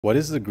What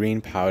is the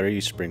green powder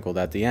you sprinkled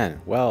at the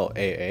end? Well,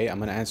 I'm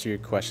going to answer your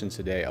question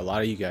today. A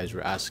lot of you guys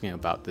were asking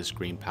about this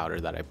green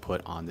powder that I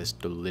put on this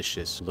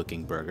delicious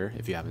looking burger.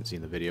 If you haven't seen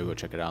the video, go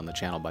check it out on the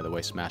channel, by the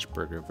way, smash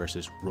burger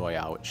versus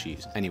royale with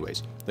cheese.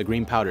 Anyways, the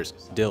green powders,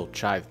 dill,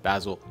 chive,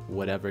 basil,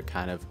 whatever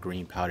kind of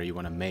green powder you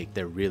want to make.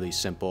 They're really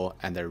simple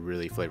and they're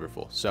really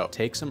flavorful. So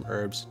take some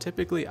herbs.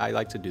 Typically, I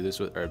like to do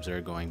this with herbs that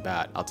are going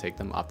bad. I'll take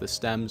them off the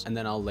stems and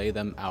then I'll lay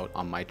them out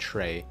on my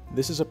tray.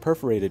 This is a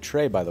perforated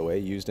tray, by the way,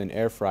 used in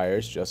air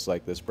fryers, just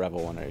like this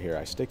Breville one right here.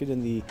 I stick it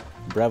in the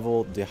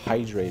Breville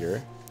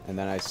dehydrator and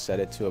then I set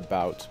it to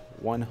about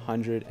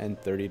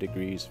 130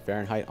 degrees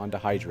Fahrenheit on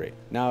dehydrate.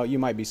 Now you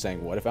might be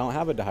saying, what if I don't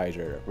have a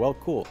dehydrator? Well,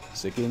 cool.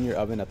 Stick it in your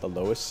oven at the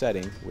lowest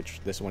setting, which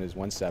this one is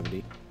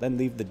 170, then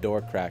leave the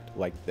door cracked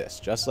like this,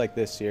 just like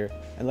this here,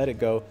 and let it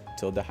go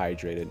till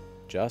dehydrated,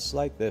 just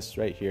like this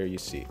right here. You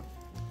see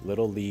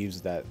little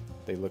leaves that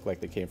they look like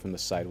they came from the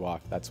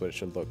sidewalk. That's what it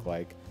should look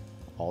like,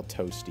 all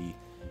toasty,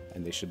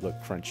 and they should look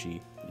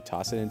crunchy. You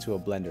toss it into a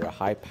blender, a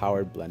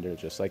high-powered blender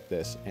just like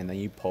this, and then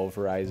you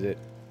pulverize it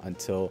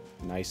until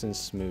nice and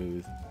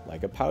smooth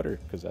like a powder,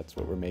 because that's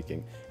what we're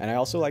making. And I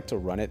also like to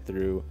run it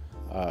through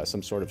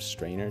some sort of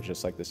strainer,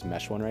 just like this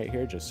mesh one right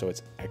here, just so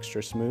it's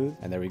extra smooth.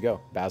 And there we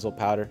go. Basil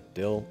powder,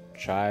 dill,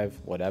 chive,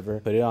 whatever.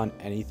 Put it on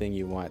anything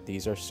you want.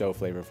 These are so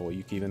flavorful.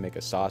 You can even make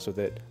a sauce with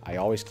it. I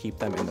always keep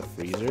them in the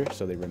freezer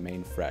so they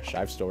remain fresh.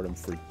 I've stored them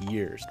for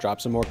years. Drop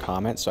some more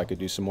comments so I could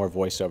do some more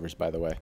voiceovers, by the way.